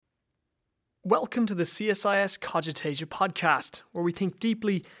Welcome to the CSIS Cogitasia podcast, where we think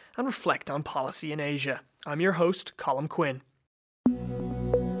deeply and reflect on policy in Asia. I'm your host, Colm Quinn.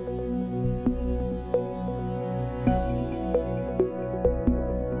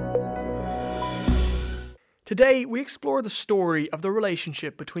 Today, we explore the story of the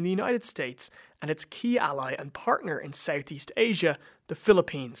relationship between the United States and its key ally and partner in Southeast Asia, the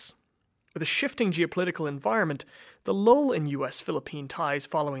Philippines. With a shifting geopolitical environment, the lull in US-Philippine ties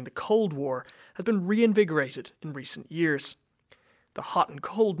following the Cold War has been reinvigorated in recent years. The hot and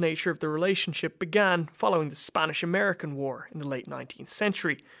cold nature of the relationship began following the Spanish-American War in the late 19th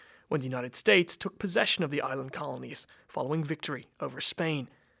century, when the United States took possession of the island colonies following victory over Spain.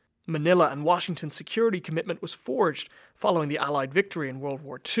 Manila and Washington's security commitment was forged following the Allied victory in World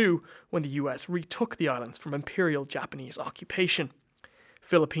War II, when the US retook the islands from Imperial Japanese occupation.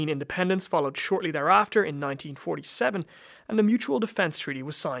 Philippine independence followed shortly thereafter in 1947, and the Mutual Defense Treaty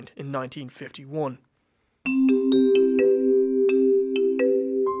was signed in 1951.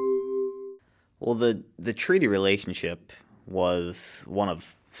 Well, the treaty relationship was one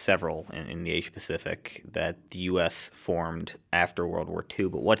of several in the Asia-Pacific that the U.S. formed after World War II.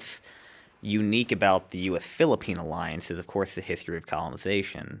 But what's unique about the U.S.-Philippine alliance is, of course, the history of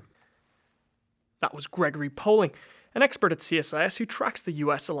colonization. That was Gregory Poling, an expert at CSIS who tracks the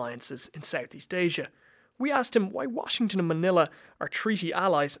US alliances in Southeast Asia. We asked him why Washington and Manila are treaty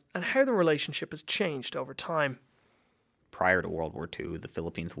allies and how the relationship has changed over time. Prior to World War II, the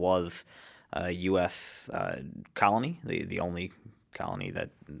Philippines was a U.S. Colony, the only colony that,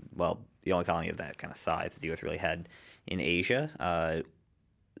 the only colony of that kind of size that the U.S. really had in Asia.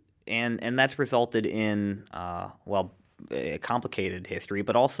 And that's resulted in, a complicated history,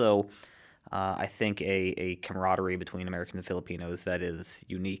 but also I think a camaraderie between Americans and Filipinos that is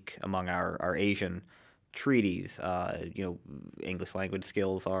unique among our Asian treaties. English language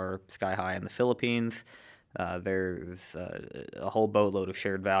skills are sky high in the Philippines. There's a whole boatload of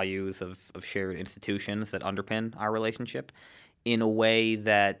shared values, of shared institutions that underpin our relationship in a way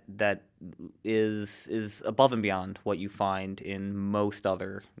that is above and beyond what you find in most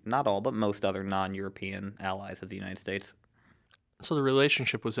other, not all, but most other non-European allies of the United States. So the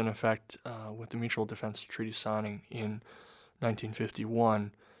relationship was in effect with the Mutual Defense Treaty signing in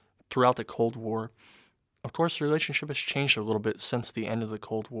 1951 throughout the Cold War. Of course, the relationship has changed a little bit since the end of the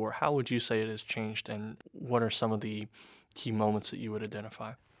Cold War. How would you say it has changed, and what are some of the key moments that you would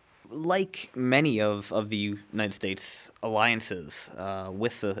identify? Like many of the United States alliances,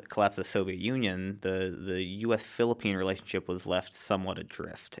 with the collapse of the Soviet Union, the U.S.-Philippine relationship was left somewhat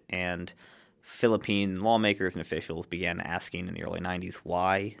adrift, and Philippine lawmakers and officials began asking in the early 90s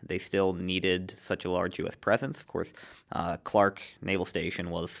why they still needed such a large U.S. presence. Of course, Clark Naval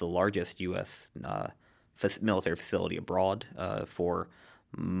Station was the largest U.S. Military facility abroad for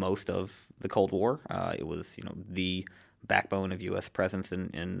most of the Cold War. It was, the backbone of U.S. presence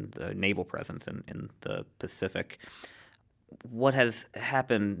and the naval presence in the Pacific. What has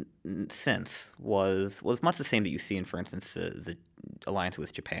happened since was much the same that you see in, for instance, the alliance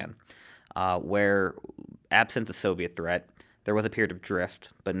with Japan. Where, absent the Soviet threat, there was a period of drift,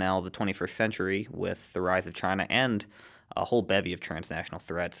 but now the 21st century, with the rise of China and a whole bevy of transnational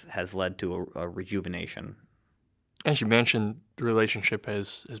threats, has led to a rejuvenation. As you mentioned, the relationship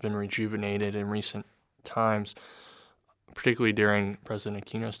has been rejuvenated in recent times, particularly during President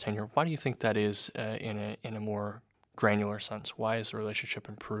Aquino's tenure. Why do you think that is in a more granular sense? Why has the relationship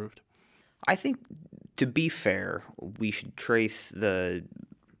improved? I think, to be fair, we should trace the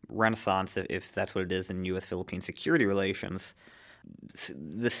renaissance, if that's what it is, in U.S.-Philippine security relations.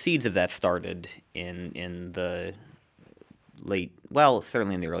 The seeds of that started in the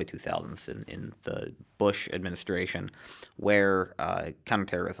certainly in the early 2000s, in the Bush administration, where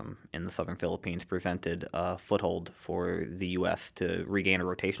counterterrorism in the southern Philippines presented a foothold for the U.S. to regain a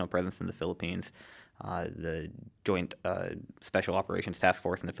rotational presence in the Philippines. The Joint Special Operations Task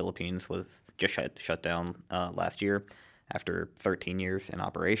Force in the Philippines was just shut down last year after 13 years in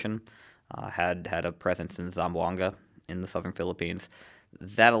operation, had a presence in Zamboanga in the southern Philippines.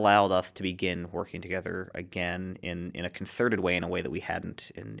 That allowed us to begin working together again in a concerted way, in a way that we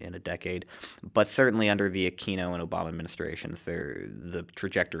hadn't in a decade. But certainly under the Aquino and Obama administrations, the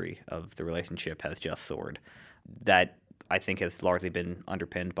trajectory of the relationship has just soared. That, I think, has largely been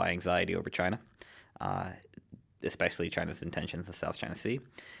underpinned by anxiety over China, especially China's intentions in the South China Sea.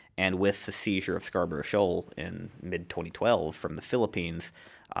 And with the seizure of Scarborough Shoal in mid-2012 from the Philippines,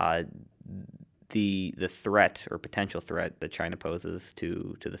 the threat or potential threat that China poses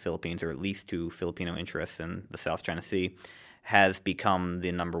to the Philippines, or at least to Filipino interests in the South China Sea, has become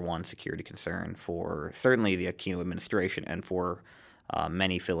the number one security concern for certainly the Aquino administration and for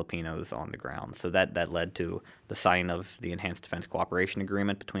many Filipinos on the ground. So that led to the signing of the Enhanced Defense Cooperation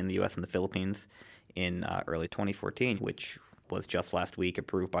Agreement between the U.S. and the Philippines in early 2014, which was just last week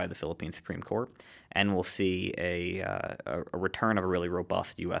approved by the Philippine Supreme Court, and we'll see a return of a really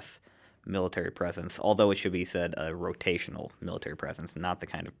robust U.S. military presence, although it should be said a rotational military presence, not the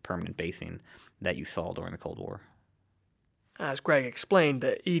kind of permanent basing that you saw during the Cold War. As Greg explained,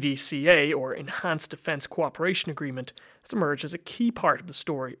 the EDCA, or Enhanced Defense Cooperation Agreement, has emerged as a key part of the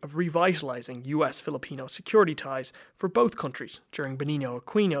story of revitalizing US-Filipino security ties for both countries during Benigno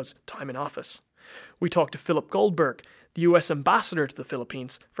Aquino's time in office. We talked to Philip Goldberg, the US ambassador to the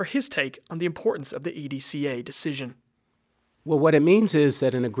Philippines, for his take on the importance of the EDCA decision. Well, what it means is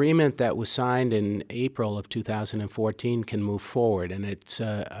that an agreement that was signed in April of 2014 can move forward, and it's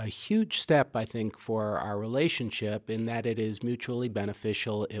a huge step, I think, for our relationship in that it is mutually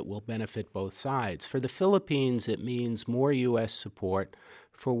beneficial. It will benefit both sides. For the Philippines, it means more U.S. support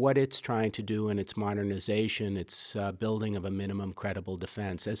for what it's trying to do in its modernization, its building of a minimum credible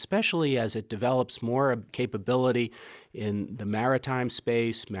defense, especially as it develops more capability in the maritime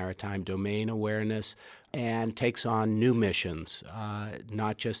space, maritime domain awareness, and takes on new missions,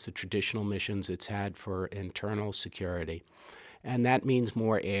 not just the traditional missions it's had for internal security. And that means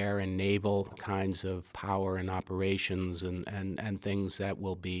more air and naval kinds of power and operations and things that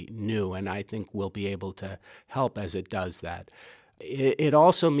will be new, and I think we'll be able to help as it does that. It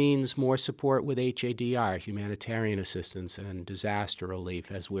also means more support with HADR, humanitarian assistance and disaster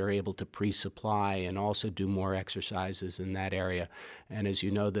relief, as we're able to pre-supply and also do more exercises in that area. And as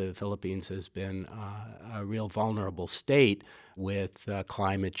you know, the Philippines has been a real vulnerable state with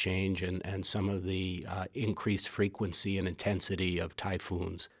climate change and some of the increased frequency and intensity of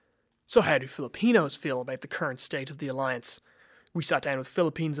typhoons. So how do Filipinos feel about the current state of the alliance? We sat down with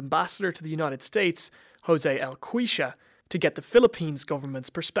Philippines ambassador to the United States, Jose L. Cuisha, to get the Philippines government's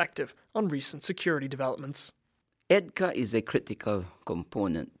perspective on recent security developments. EDCA is a critical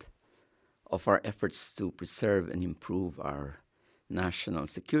component of our efforts to preserve and improve our national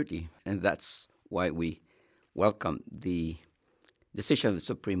security, and that's why we welcome the decision of the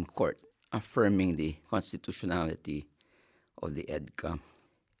Supreme Court affirming the constitutionality of the EDCA.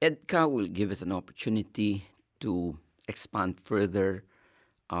 EDCA will give us an opportunity to expand further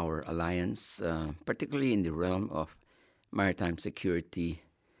our alliance, particularly in the realm of maritime security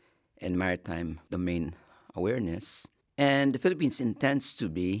and maritime domain awareness. And the Philippines intends to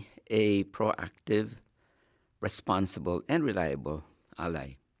be a proactive, responsible, and reliable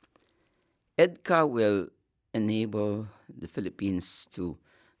ally. EDCA will enable the Philippines to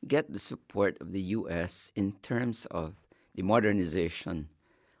get the support of the U.S. in terms of the modernization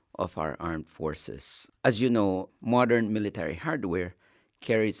of our armed forces. As you know, modern military hardware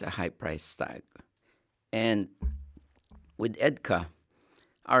carries a high price tag. And with EDCA,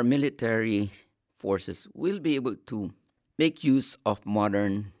 our military forces will be able to make use of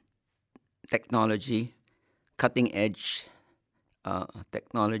modern technology, cutting-edge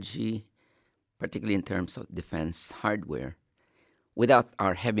technology, particularly in terms of defense hardware, without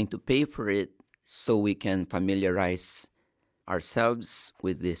our having to pay for it, so we can familiarize ourselves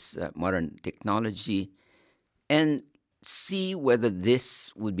with this modern technology and see whether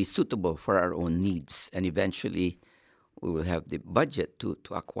this would be suitable for our own needs, and eventually we will have the budget to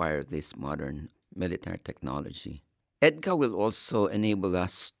acquire this modern military technology. EDCA will also enable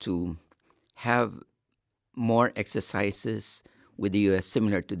us to have more exercises with the U.S.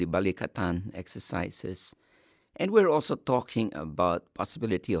 similar to the Balikatan exercises. And we're also talking about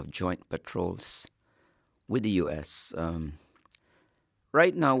possibility of joint patrols with the U.S.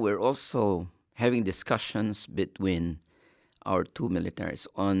 Right now, we're also having discussions between our two militaries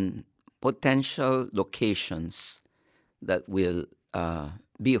on potential locations that will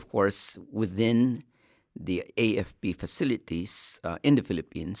be, of course, within the AFP facilities in the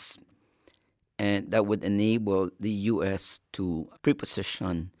Philippines, and that would enable the U.S. to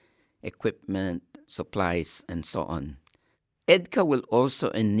preposition equipment, supplies, and so on. EDCA will also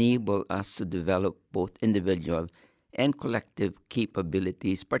enable us to develop both individual and collective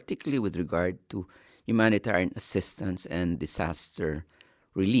capabilities, particularly with regard to humanitarian assistance and disaster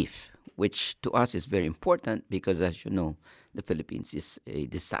relief, which to us is very important because, as you know, the Philippines is a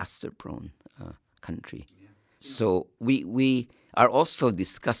disaster-prone country. Yeah. So we are also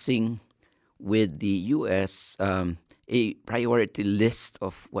discussing with the U.S. A priority list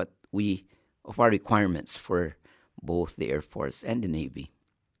of our requirements for both the Air Force and the Navy.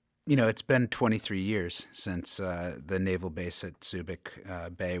 You know, it's been 23 years since the naval base at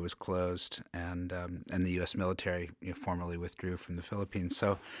Subic Bay was closed, and the U.S. military formally withdrew from the Philippines.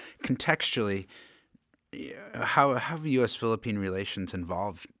 So, contextually, How have U.S.-Philippine relations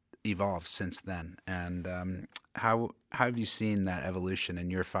evolved since then, and how have you seen that evolution in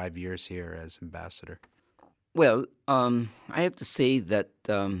your 5 years here as ambassador? Well, I have to say that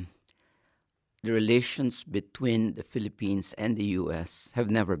the relations between the Philippines and the U.S. have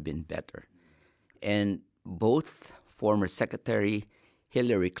never been better. And both former Secretary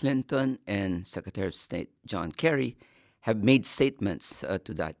Hillary Clinton and Secretary of State John Kerry have made statements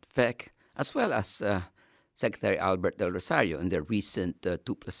to that effect, as well as Secretary Albert Del Rosario in their recent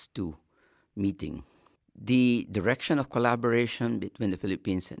 2+2 meeting. The direction of collaboration between the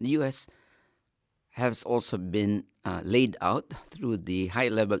Philippines and the U.S. has also been laid out through the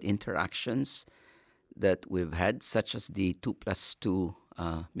high-level interactions that we've had, such as the 2+2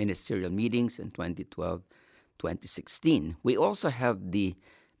 ministerial meetings in 2012, 2016. We also have the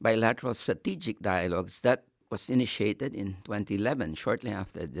bilateral strategic dialogues that was initiated in 2011, shortly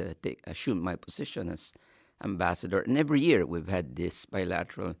after I assumed my position as ambassador. And every year we've had this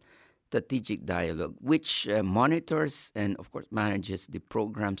bilateral strategic dialogue, which monitors and, of course, manages the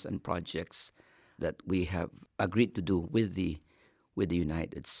programs and projects that we have agreed to do with the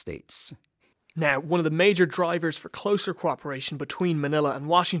United States. Now, one of the major drivers for closer cooperation between Manila and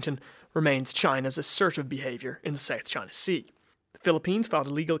Washington remains China's assertive behaviour in the South China Sea. The Philippines filed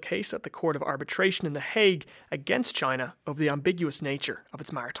a legal case at the Court of Arbitration in The Hague against China over the ambiguous nature of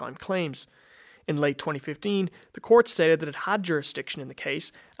its maritime claims. In late 2015, the court stated that it had jurisdiction in the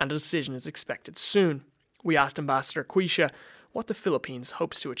case and a decision is expected soon. We asked Ambassador Cuisia what the Philippines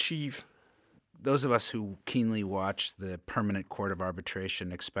hopes to achieve. Those of us who keenly watch the Permanent Court of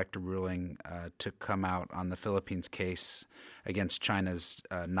Arbitration expect a ruling to come out on the Philippines case against China's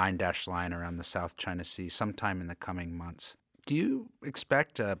 9-dash line around the South China Sea sometime in the coming months. Do you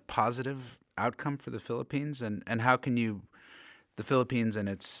expect a positive outcome for the Philippines? And how can the Philippines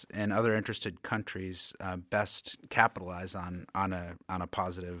and other interested countries best capitalize on a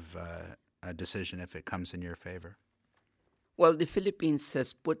positive decision if it comes in your favor? Well, the Philippines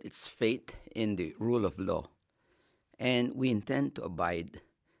has put its faith in the rule of law, and we intend to abide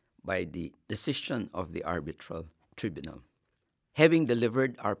by the decision of the arbitral tribunal. Having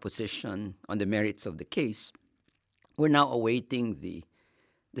delivered our position on the merits of the case, we're now awaiting the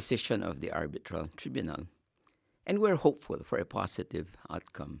decision of the arbitral tribunal, and we're hopeful for a positive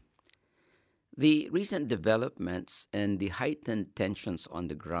outcome. The recent developments and the heightened tensions on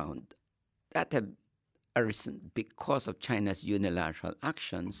the ground that have arisen because of China's unilateral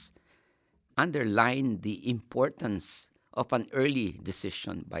actions underline the importance of an early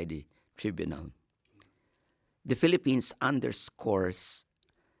decision by the tribunal. The Philippines underscores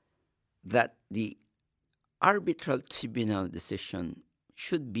that the arbitral tribunal decision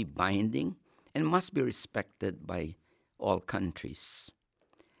should be binding and must be respected by all countries.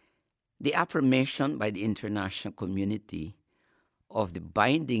 The affirmation by the international community of the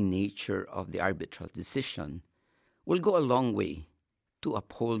binding nature of the arbitral decision will go a long way to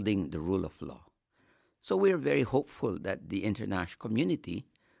upholding the rule of law. So we are very hopeful that the international community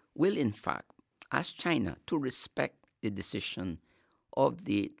will, in fact, ask China to respect the decision of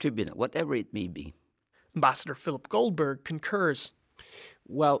the tribunal, whatever it may be. Ambassador Philip Goldberg concurs.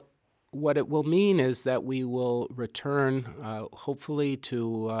 Well, what it will mean is that we will return, hopefully,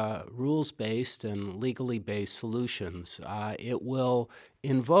 to rules-based and legally-based solutions. It will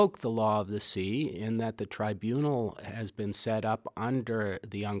invoke the law of the sea in that the tribunal has been set up under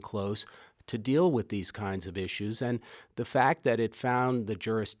the UNCLOS to deal with these kinds of issues. And the fact that it found the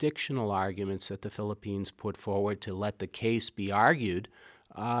jurisdictional arguments that the Philippines put forward to let the case be argued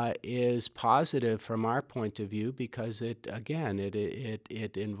is positive from our point of view because it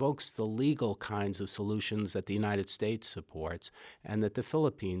invokes the legal kinds of solutions that the United States supports and that the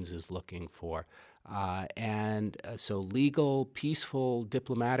Philippines is looking for. So legal, peaceful,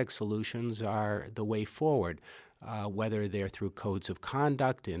 diplomatic solutions are the way forward, whether they're through codes of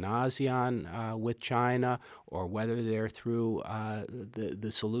conduct in ASEAN with China or whether they're through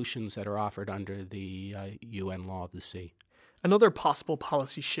the solutions that are offered under the UN Law of the Sea. Another possible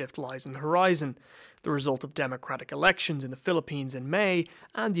policy shift lies on the horizon, the result of democratic elections in the Philippines in May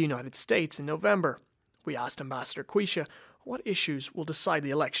and the United States in November. We asked Ambassador Cuisia what issues will decide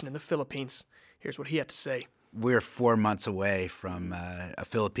the election in the Philippines. Here's what he had to say. We're 4 months away from a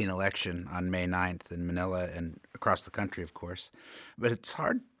Philippine election on May 9th in Manila and across the country, of course. But it's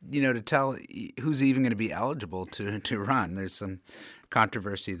hard, to tell who's even going to be eligible to run. There's some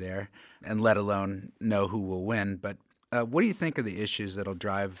controversy there, and let alone know who will win. But what do you think are the issues that'll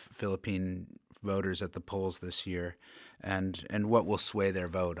drive Philippine voters at the polls this year, and what will sway their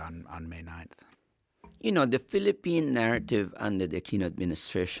vote on May 9th? You know, the Philippine narrative under the Aquino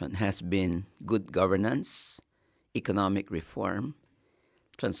administration has been good governance, economic reform,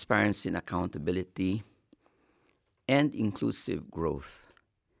 transparency and accountability, and inclusive growth.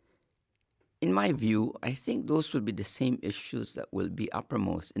 In my view, I think those will be the same issues that will be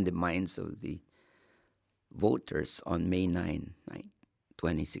uppermost in the minds of the voters on May 9,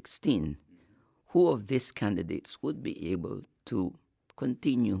 2016. Who of these candidates would be able to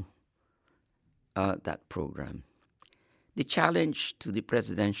continue that program? The challenge to the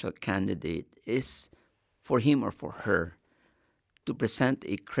presidential candidate is for him or for her to present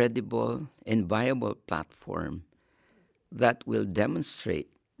a credible and viable platform that will demonstrate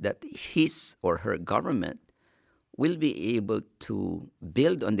that his or her government will be able to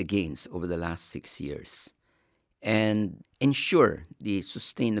build on the gains over the last 6 years and ensure the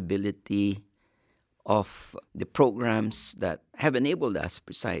sustainability of the programs that have enabled us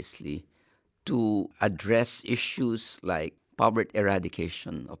precisely to address issues like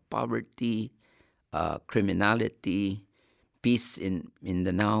eradication of poverty, criminality, peace in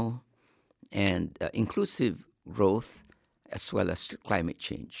the now, and inclusive growth, as well as climate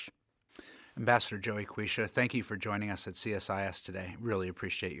change. Ambassador Joey Quisha, thank you for joining us at CSIS today. Really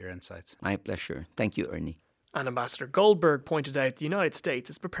appreciate your insights. My pleasure. Thank you, Ernie. And Ambassador Goldberg pointed out the United States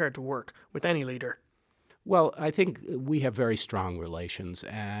is prepared to work with any leader. Well, I think we have very strong relations,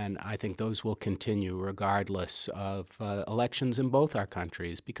 and I think those will continue regardless of elections in both our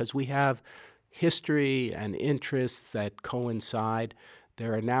countries, because we have history and interests that coincide.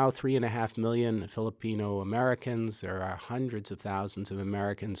 There are now 3.5 million Filipino Americans. There are hundreds of thousands of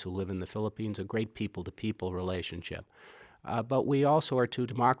Americans who live in the Philippines, a great people-to-people relationship. But we also are two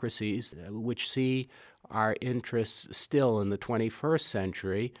democracies which see our interests still in the 21st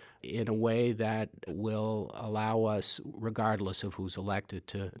century in a way that will allow us, regardless of who's elected,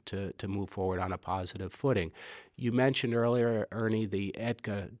 to move forward on a positive footing. You mentioned earlier, Ernie, the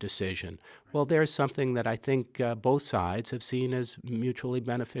EDCA decision. Well, there's something that I think both sides have seen as mutually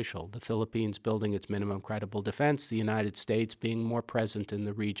beneficial. The Philippines building its minimum credible defense, the United States being more present in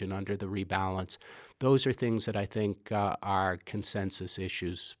the region under the rebalance. Those are things that I think are consensus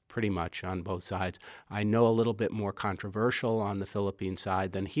issues pretty much on both sides. I know a little bit more controversial on the Philippine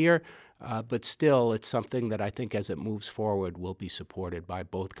side than here, but still it's something that I think as it moves forward will be supported by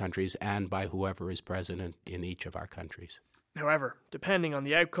both countries and by whoever is president in each of our countries. However, depending on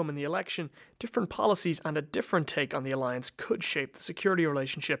the outcome in the election, different policies and a different take on the alliance could shape the security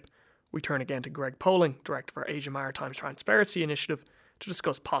relationship. We turn again to Greg Poling, Director of our Asia Maritime Transparency Initiative, to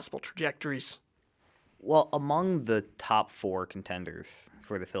discuss possible trajectories. Well, among the top 4 contenders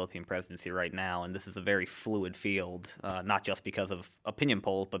for the Philippine presidency right now, and this is a very fluid field, not just because of opinion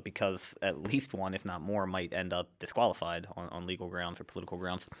polls, but because at least one, if not more, might end up disqualified on legal grounds or political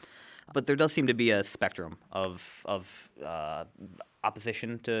grounds. But there does seem to be a spectrum of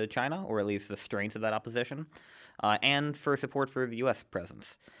opposition to China, or at least the strength of that opposition, and for support for the U.S.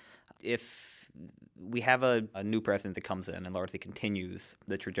 presence. If we have a new president that comes in and largely continues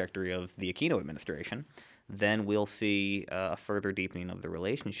the trajectory of the Aquino administration, then we'll see a further deepening of the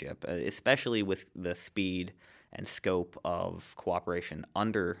relationship, especially with the speed and scope of cooperation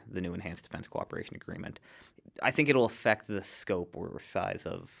under the new Enhanced Defense Cooperation Agreement. I think it'll affect the scope or size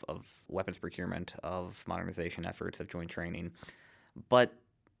of weapons procurement, of modernization efforts, of joint training. But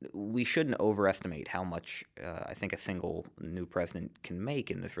we shouldn't overestimate how much I think a single new president can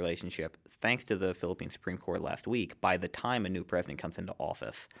make in this relationship. Thanks to the Philippine Supreme Court last week, by the time a new president comes into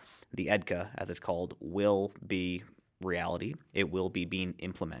office, the EDCA, as it's called, will be reality. It will be being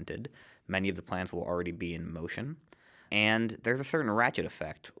implemented. Many of the plans will already be in motion. And there's a certain ratchet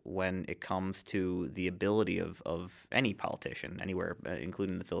effect when it comes to the ability of any politician, anywhere,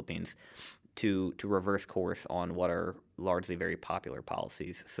 including the Philippines, to reverse course on what are largely very popular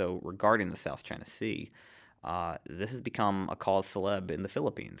policies. So regarding the South China Sea, this has become a cause celeb in the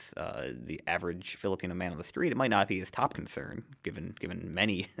Philippines. The average Filipino man on the street, it might not be his top concern, given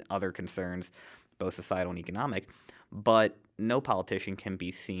many other concerns, both societal and economic, but no politician can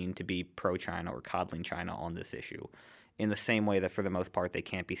be seen to be pro-China or coddling China on this issue, in the same way that for the most part they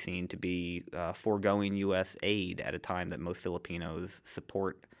can't be seen to be foregoing U.S. aid at a time that most Filipinos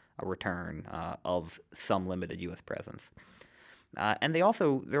support a return of some limited U.S. presence. And there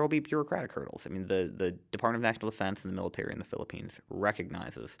will be bureaucratic hurdles. I mean, the Department of National Defense and the military in the Philippines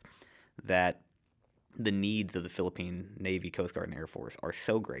recognizes that the needs of the Philippine Navy, Coast Guard, and Air Force are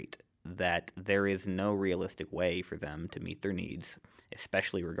so great that there is no realistic way for them to meet their needs,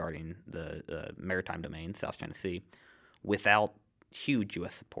 especially regarding the maritime domain, South China Sea, without huge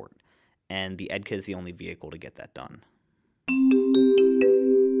U.S. support. And the EDCA is the only vehicle to get that done.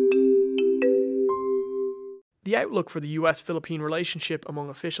 The outlook for the US-Philippine relationship among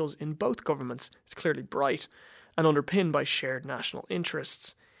officials in both governments is clearly bright and underpinned by shared national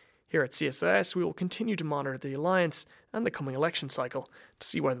interests. Here at CSIS, we will continue to monitor the alliance and the coming election cycle to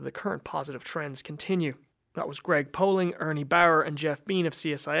see whether the current positive trends continue. That was Greg Poling, Ernie Bauer and Jeff Bean of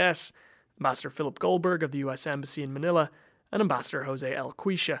CSIS, Ambassador Philip Goldberg of the US Embassy in Manila, and Ambassador Jose L.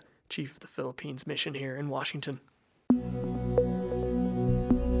 Cuisha, Chief of the Philippines Mission here in Washington.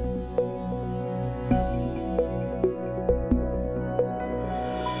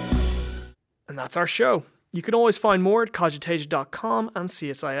 And that's our show. You can always find more at cogitasia.com and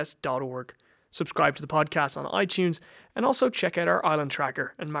csis.org. Subscribe to the podcast on iTunes and also check out our island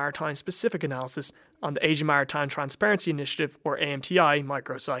tracker and maritime-specific analysis on the Asia Maritime Transparency Initiative, or AMTI,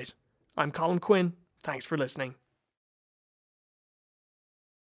 microsite. I'm Colin Quinn. Thanks for listening.